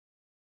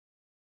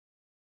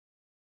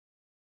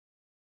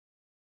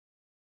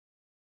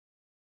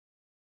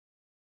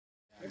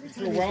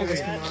For a while,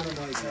 this came out of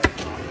my head.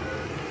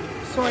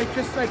 So I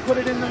put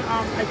it in the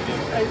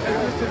I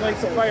used to light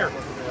the fire.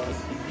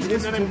 And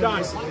then I'm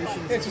done.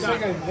 It's just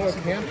like a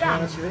little camp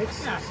concert.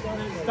 It's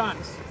done.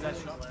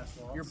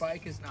 Your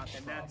bike is not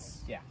that.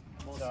 That's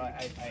So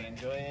I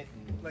enjoy it.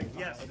 Like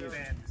yes,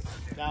 man.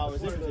 Now it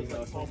was interesting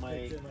though. So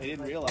I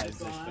didn't realize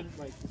this,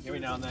 but every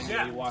now and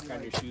then you walk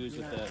on your shoes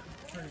with the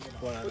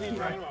going on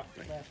that.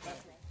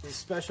 A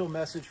special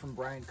message from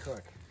Brian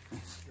Cook.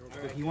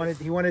 That he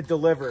wanted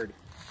delivered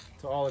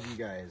to all of you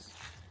guys.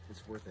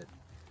 It's worth it.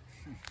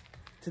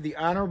 To the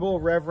Honorable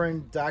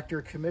Reverend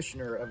Dr.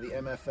 Commissioner of the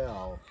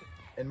MFL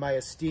and my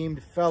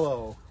esteemed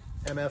fellow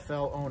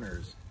MFL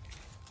owners,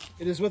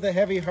 it is with a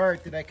heavy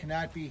heart that I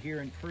cannot be here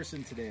in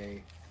person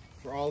today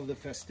for all of the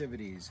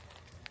festivities,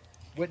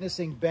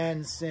 witnessing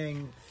Ben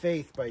sing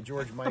Faith by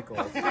George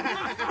Michael. Who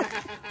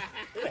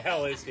the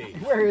hell is he?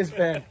 Where is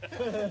Ben?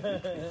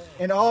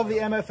 And all of the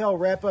MFL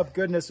wrap-up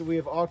goodness that we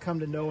have all come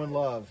to know and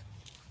love.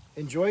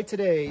 Enjoy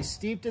today,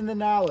 steeped in the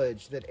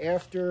knowledge that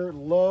after,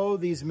 lo,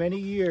 these many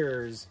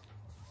years,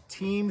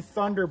 Team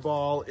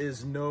Thunderball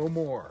is no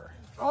more.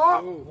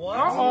 Oh,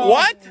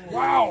 What?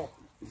 Wow.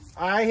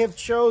 I have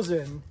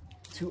chosen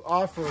to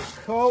offer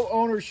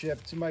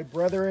co-ownership to my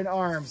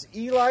brother-in-arms,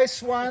 Eli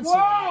Swanson.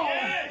 Whoa!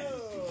 Yes.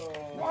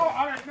 Whoa,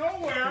 out of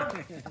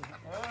nowhere.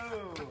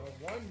 Oh, a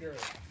wonder.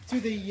 To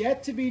the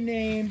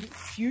yet-to-be-named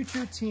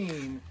future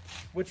team,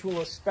 which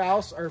will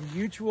espouse our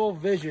mutual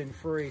vision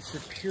for a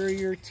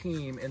superior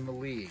team in the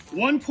league.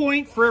 1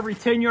 point for every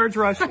 10 yards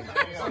rushing.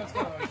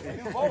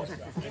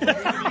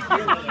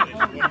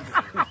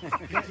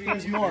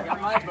 There's more.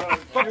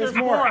 But there's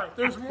more.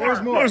 There's more.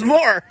 There's more. There's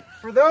more.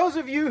 For those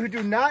of you who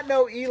do not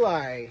know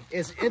Eli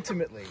as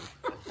intimately,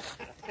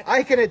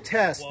 I can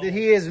attest that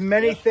he is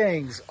many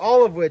things,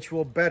 all of which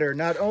will better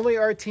not only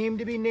our team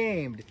to be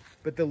named,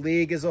 but the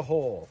league as a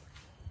whole.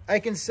 I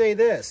can say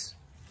this: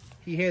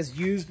 he has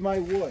used my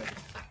wood,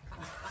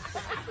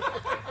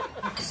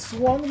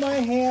 swung my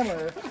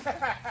hammer,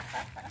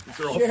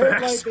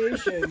 shared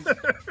libations,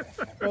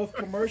 both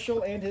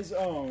commercial and his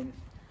own,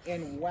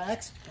 and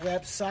waxed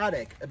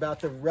rhapsodic about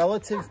the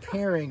relative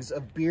pairings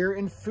of beer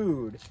and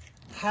food,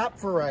 hop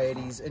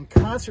varieties, in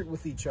concert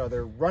with each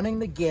other, running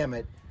the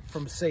gamut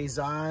from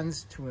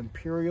saisons to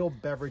imperial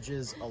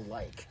beverages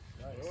alike.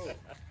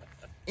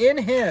 In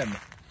him,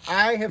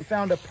 I have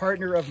found a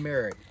partner of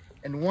merit,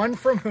 and one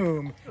from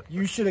whom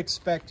you should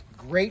expect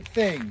great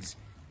things.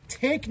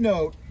 Take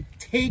note,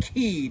 take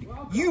heed.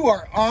 You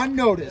are on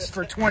notice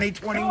for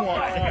 2021.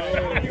 Welcome.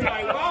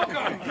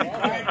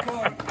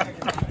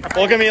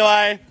 Welcome,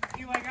 Eli.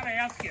 Eli, I gotta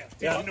ask you.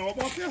 Did you know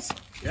about this?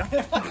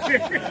 Actually,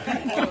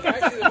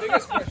 the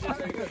biggest question is,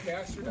 are you going to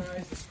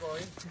bastardize the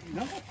scoring?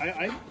 No,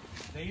 I'm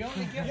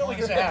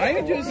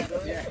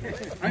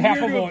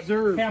half a vote.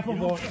 Half a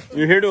vote.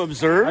 You're here to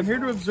observe? I'm here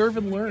to observe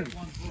and learn.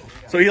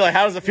 So, Eli,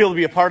 how does it feel to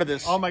be a part of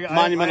this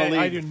monumental league?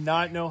 I do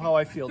not know how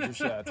I feel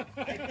just yet.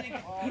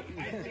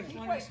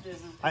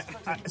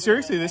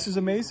 Seriously, this is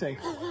amazing.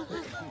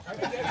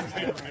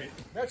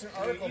 That's an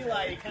article.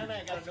 Eli, you kind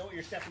of got to know what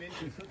you're stepping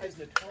into. Cook is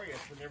notorious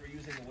for never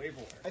using the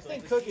waiver. I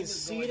think Cook is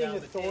ceding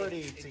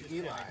authority to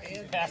Eli.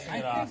 Passing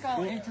it off.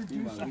 I'll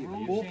introduce a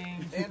rule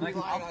change.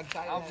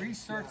 I'll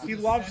restart. He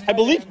loves. I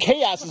believe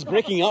chaos is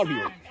breaking out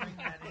here.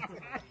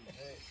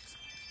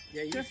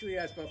 Yeah, usually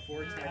has about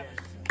 4 times.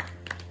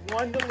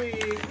 Won the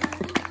league.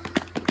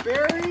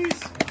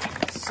 Berries,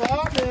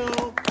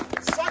 Sawmill,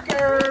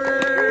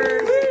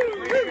 Suckers.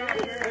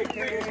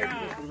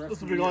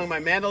 This will be going on my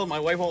mantle. My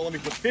wife won't let me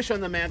put fish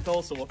on the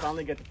mantle, so we'll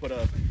finally get to put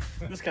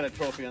this kind of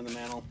trophy on the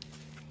mantle.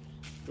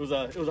 It was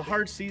a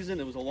hard season.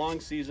 It was a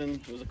long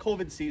season. It was a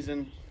COVID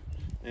season,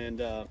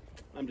 and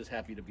I'm just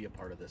happy to be a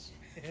part of this.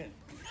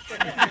 Well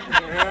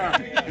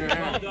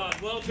done.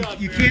 Well done.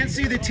 You can't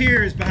see the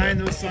tears behind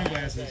those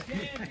sunglasses.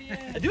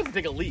 I do have to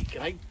take a leak.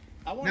 I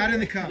Not in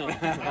the cup. No.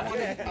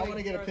 I want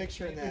to get a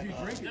picture in that.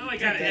 Now I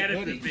gotta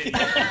edit the video.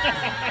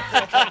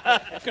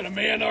 What kind of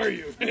man are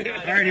you? All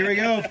right, here we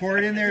go. Pour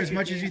it in there as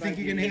much as you think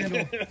you can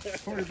handle.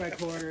 Quarter by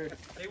quarter.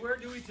 Hey, where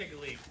do we take a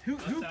leak?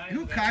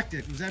 Who cocked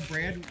it? Was that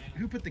Brad?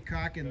 Who put the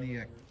cock in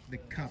the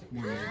cup?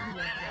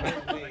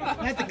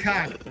 Not the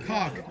cock.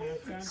 Cock.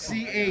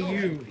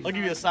 C-A-U. I'll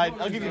give you a side.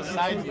 I'll give you a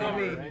side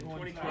view.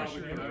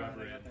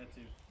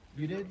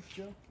 You did,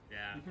 Joe?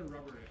 Yeah. You put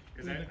rubber in it.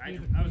 Because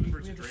I was the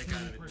first to drink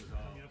out of it.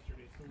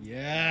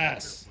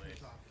 Yes.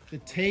 The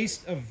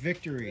taste of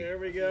victory. There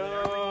we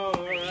go.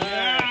 All right.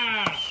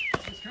 Yeah.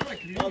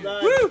 Well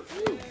done. Woo!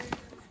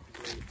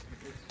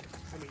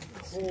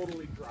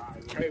 Totally dry.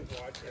 I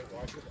watched it.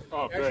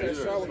 Oh, Actually, I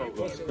saw when you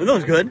posted It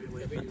looks good.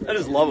 I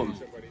just love them.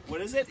 What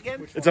is it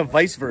again? It's a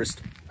Vice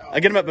Verst. I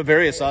get them at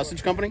Bavaria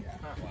Sausage Company.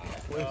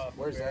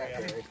 Where's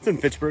that? It's in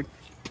Pittsburgh.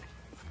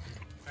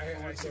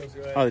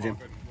 Oh, the gym.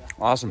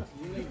 Awesome.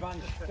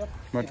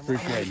 Much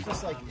appreciated.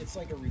 It's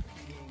like a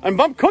repeating And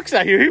Bump Cook's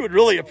out here. He would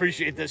really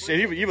appreciate this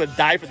shit. He would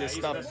die for this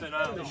stuff.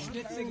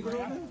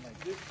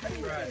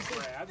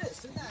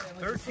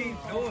 13.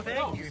 Oh,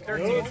 thank you.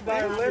 13.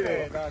 by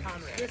living.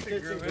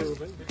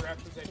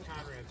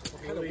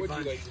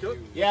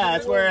 Yeah,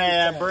 that's where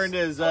I burned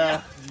his.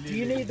 Do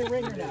you need the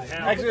ring or not?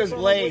 Actually, his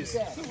blades.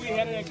 We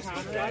had it at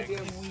Conrad.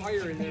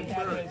 Fire and then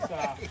burn.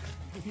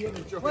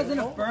 It wasn't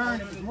a burn,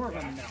 it was more of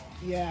a melt.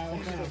 Yeah.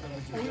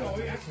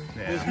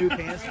 His new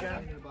pants,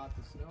 John?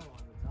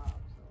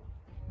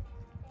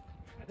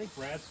 I think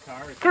Brad's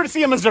car is.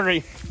 Courtesy of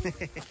Missouri.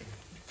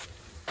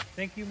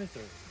 Thank you,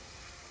 Missouri.